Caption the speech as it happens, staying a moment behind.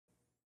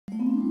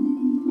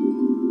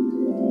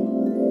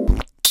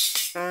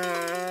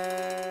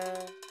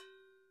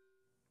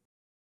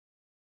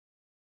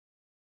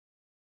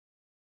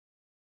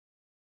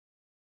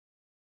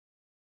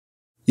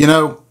You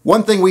know,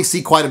 one thing we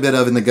see quite a bit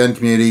of in the gun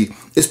community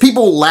is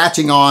people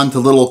latching on to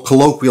little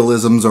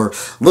colloquialisms or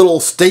little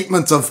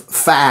statements of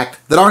fact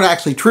that aren't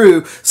actually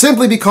true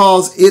simply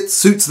because it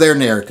suits their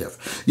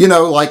narrative. You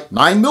know, like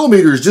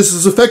 9mm is just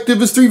as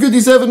effective as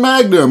 357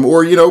 Magnum,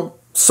 or, you know,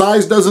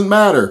 size doesn't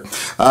matter.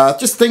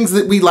 Just things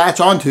that we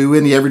latch onto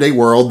in the everyday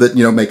world that,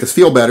 you know, make us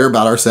feel better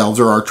about ourselves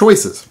or our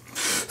choices.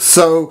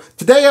 So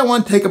today I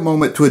want to take a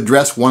moment to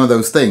address one of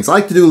those things. I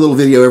like to do a little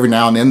video every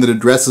now and then that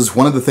addresses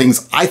one of the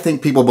things I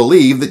think people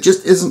believe that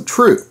just isn't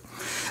true.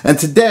 And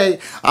today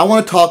I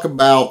want to talk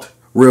about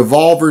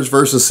revolvers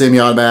versus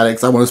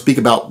semi-automatics. I want to speak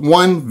about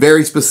one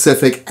very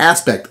specific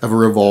aspect of a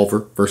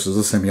revolver versus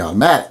a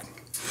semi-automatic.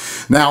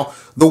 Now,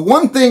 the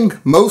one thing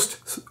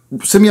most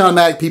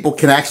semi-automatic people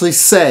can actually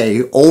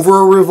say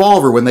over a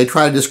revolver when they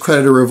try to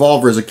discredit a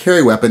revolver as a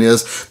carry weapon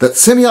is that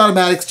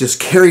semi-automatics just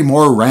carry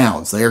more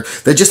rounds.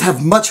 They just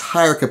have much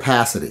higher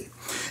capacity.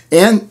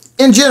 And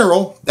in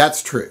general,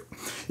 that's true.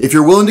 If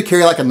you're willing to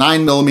carry like a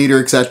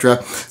 9mm,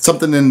 etc.,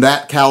 something in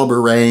that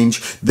caliber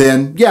range,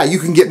 then yeah, you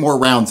can get more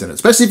rounds in it.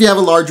 Especially if you have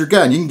a larger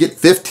gun. You can get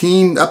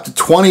 15 up to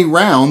 20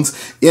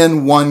 rounds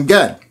in one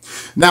gun.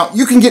 Now,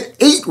 you can get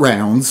 8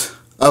 rounds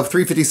of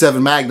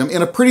 357 Magnum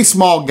in a pretty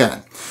small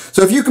gun.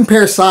 So if you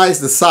compare size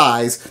to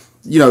size,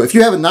 you know, if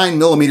you have a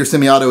 9mm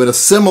semi-auto at a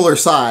similar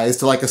size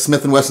to like a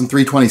Smith & Wesson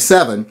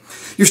 327,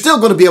 you're still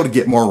going to be able to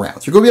get more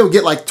rounds. You're going to be able to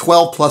get like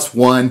 12 plus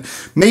 1,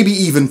 maybe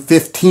even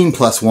 15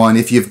 plus 1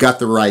 if you've got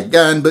the right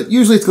gun, but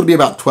usually it's going to be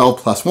about 12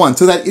 plus 1,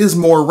 so that is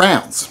more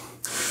rounds.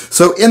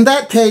 So in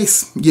that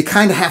case, you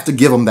kind of have to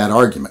give them that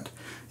argument.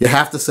 You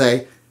have to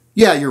say,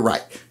 yeah, you're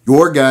right.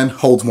 Your gun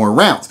holds more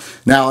rounds.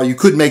 Now, you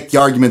could make the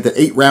argument that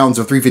 8 rounds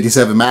of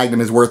 357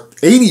 Magnum is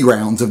worth 80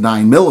 rounds of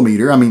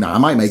 9mm. I mean, I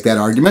might make that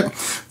argument.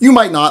 You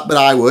might not, but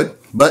I would.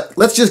 But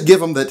let's just give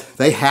them that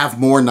they have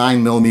more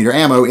 9mm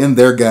ammo in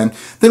their gun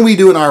than we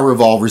do in our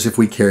revolvers if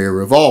we carry a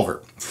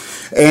revolver.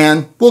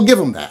 And we'll give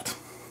them that.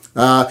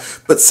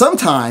 But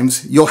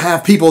sometimes you'll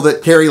have people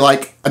that carry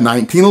like a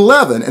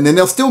 1911, and then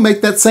they'll still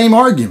make that same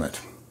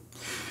argument.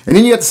 And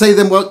then you have to say to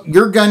them, well,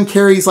 your gun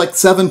carries like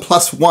 7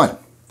 plus 1.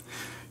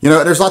 You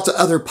know, there's lots of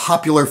other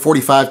popular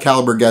 45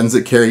 caliber guns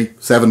that carry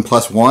 7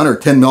 plus 1 or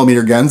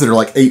 10mm guns that are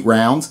like 8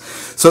 rounds.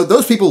 So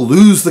those people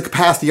lose the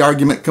capacity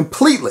argument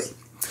completely.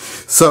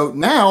 So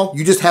now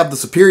you just have the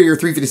superior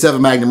 357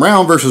 Magnum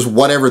round versus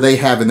whatever they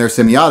have in their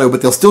semi-auto,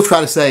 but they'll still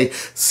try to say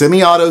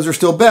semi-autos are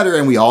still better,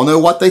 and we all know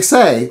what they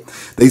say.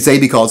 They say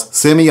because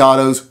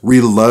semi-autos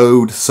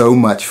reload so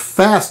much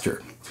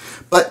faster.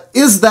 But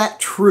is that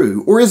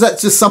true? Or is that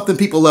just something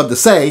people love to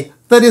say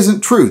that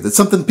isn't true? That's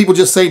something people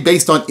just say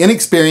based on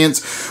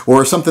inexperience,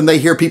 or something they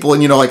hear people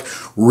in, you know, like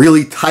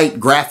really tight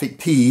graphic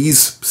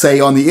tees say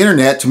on the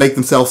internet to make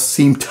themselves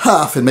seem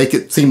tough and make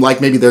it seem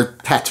like maybe their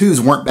tattoos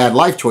weren't bad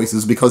life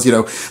choices because, you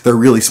know, they're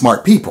really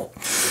smart people.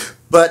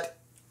 But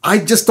I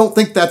just don't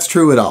think that's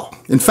true at all.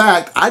 In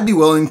fact, I'd be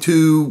willing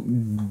to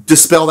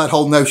dispel that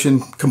whole notion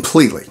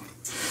completely.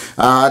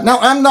 Now,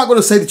 I'm not going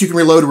to say that you can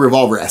reload a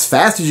revolver as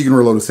fast as you can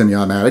reload a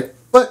semi-automatic,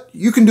 but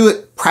you can do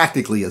it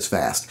practically as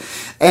fast,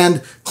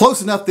 and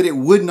close enough that it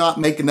would not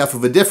make enough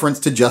of a difference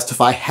to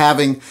justify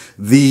having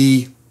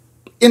the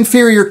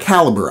inferior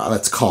caliber,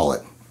 let's call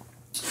it.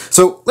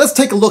 So let's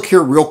take a look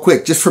here real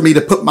quick, just for me to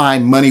put my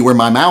money where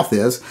my mouth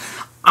is.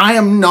 I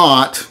am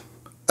not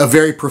a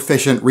very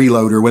proficient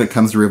reloader when it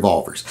comes to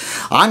revolvers.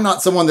 I'm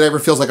not someone that ever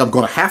feels like I'm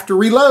going to have to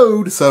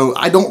reload, so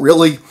I don't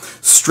really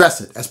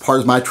stress it as part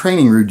of my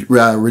training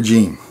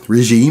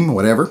regime,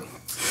 whatever.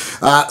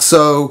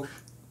 So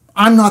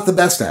I'm not the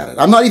best at it.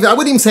 I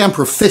wouldn't even say I'm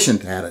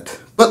proficient at it.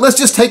 But let's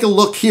just take a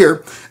look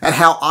here at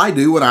how I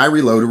do when I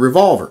reload a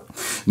revolver.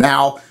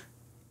 Now,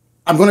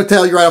 I'm going to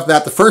tell you right off the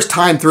bat, the first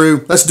time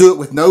through, let's do it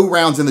with no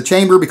rounds in the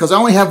chamber because I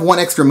only have one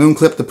extra moon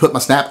clip to put my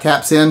snap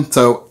caps in.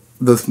 So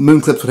the moon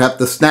clips would have,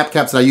 the snap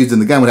caps that I used in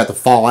the gun would have to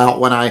fall out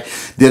when I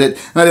did it.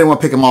 And I didn't want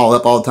to pick them all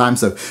up all the time.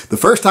 So the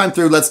first time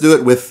through, let's do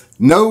it with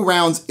no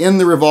rounds in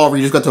the revolver.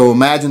 You just got to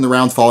imagine the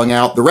rounds falling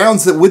out. The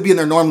rounds that would be in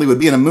there normally would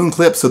be in a moon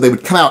clip, so they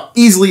would come out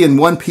easily in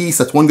one piece.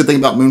 That's one good thing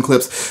about moon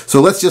clips.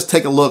 So let's just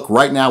take a look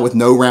right now with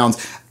no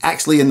rounds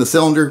actually in the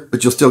cylinder,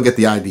 but you'll still get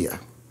the idea.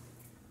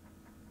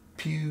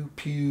 Pew,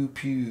 pew,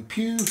 pew,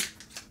 pew.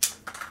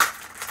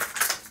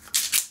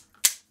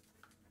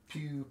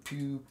 Pew,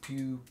 pew,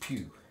 pew,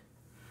 pew.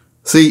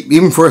 See,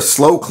 even for a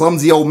slow,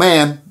 clumsy old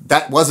man,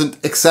 that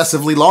wasn't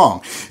excessively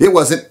long. It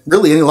wasn't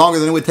really any longer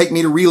than it would take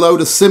me to reload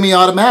a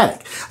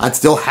semi-automatic. I'd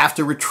still have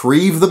to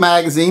retrieve the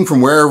magazine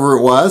from wherever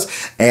it was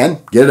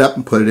and get it up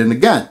and put it in the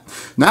gun.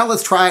 Now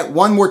let's try it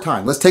one more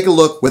time. Let's take a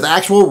look with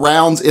actual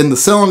rounds in the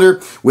cylinder,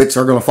 which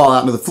are going to fall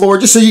out into the floor,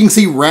 just so you can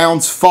see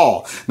rounds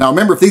fall. Now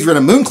remember, if these were in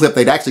a moon clip,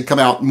 they'd actually come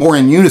out more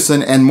in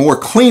unison and more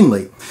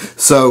cleanly.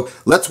 So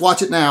let's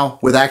watch it now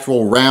with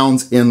actual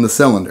rounds in the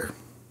cylinder.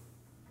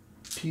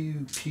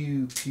 Pew,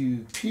 pew,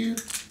 pew, pew.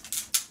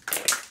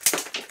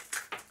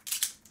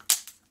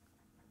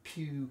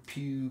 pew,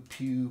 pew,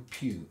 pew,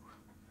 pew.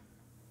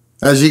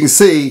 As you can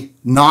see,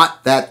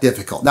 not that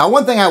difficult. Now,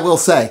 one thing I will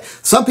say,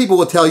 some people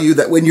will tell you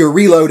that when you're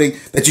reloading,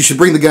 that you should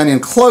bring the gun in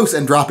close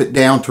and drop it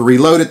down to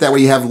reload it. That way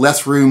you have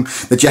less room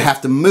that you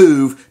have to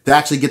move to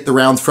actually get the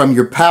rounds from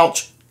your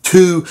pouch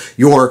to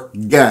your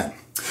gun.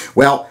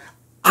 Well,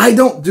 I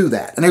don't do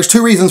that. And there's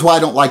two reasons why I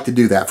don't like to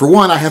do that. For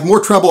one, I have more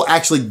trouble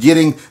actually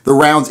getting the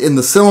rounds in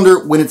the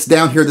cylinder when it's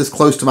down here this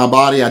close to my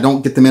body. I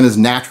don't get them in as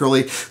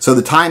naturally. So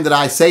the time that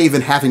I save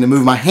in having to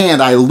move my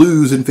hand, I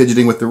lose in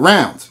fidgeting with the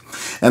rounds.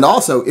 And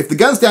also, if the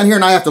gun's down here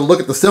and I have to look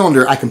at the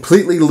cylinder, I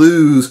completely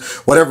lose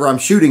whatever I'm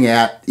shooting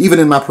at, even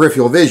in my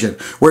peripheral vision.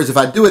 Whereas if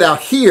I do it out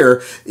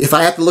here, if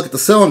I have to look at the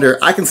cylinder,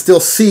 I can still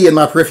see in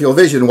my peripheral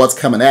vision what's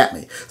coming at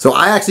me. So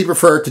I actually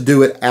prefer to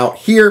do it out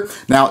here.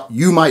 Now,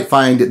 you might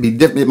find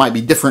it might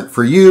be different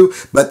for you,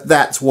 but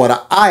that's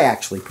what I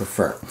actually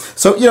prefer.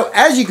 So, you know,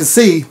 as you can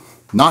see,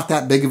 not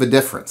that big of a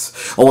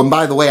difference. Oh, and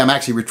by the way, I'm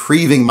actually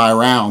retrieving my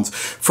rounds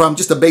from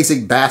just a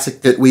basic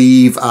basket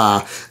weave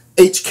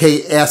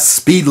HKS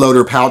speed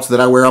loader pouch that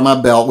I wear on my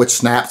belt, which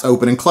snaps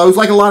open and close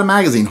like a lot of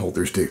magazine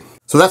holders do.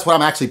 So that's what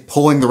I'm actually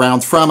pulling the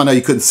rounds from. I know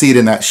you couldn't see it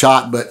in that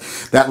shot, but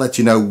that lets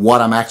you know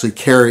what I'm actually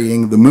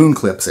carrying the moon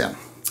clips in.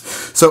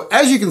 So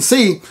as you can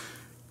see,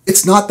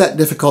 it's not that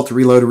difficult to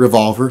reload a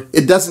revolver.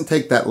 It doesn't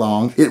take that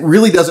long. It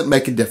really doesn't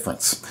make a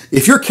difference.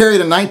 If you're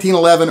carrying a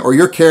 1911 or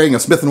you're carrying a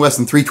Smith &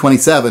 Wesson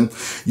 327,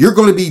 you're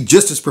going to be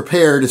just as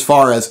prepared as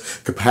far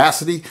as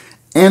capacity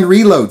and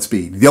reload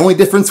speed. The only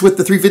difference with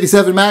the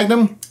 357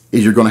 Magnum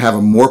is you're going to have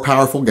a more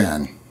powerful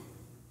gun.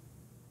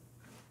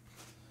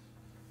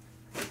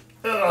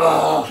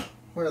 Ugh,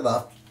 where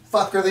the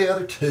fuck are the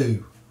other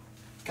two?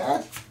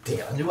 God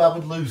damn, I knew I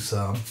would lose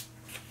some.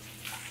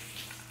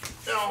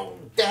 Oh,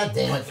 god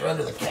damn it, they're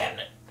under the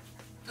cabinet.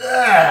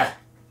 Ugh.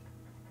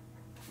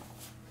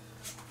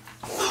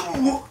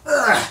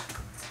 Ugh.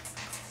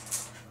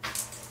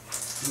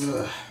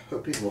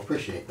 Hope people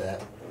appreciate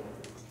that.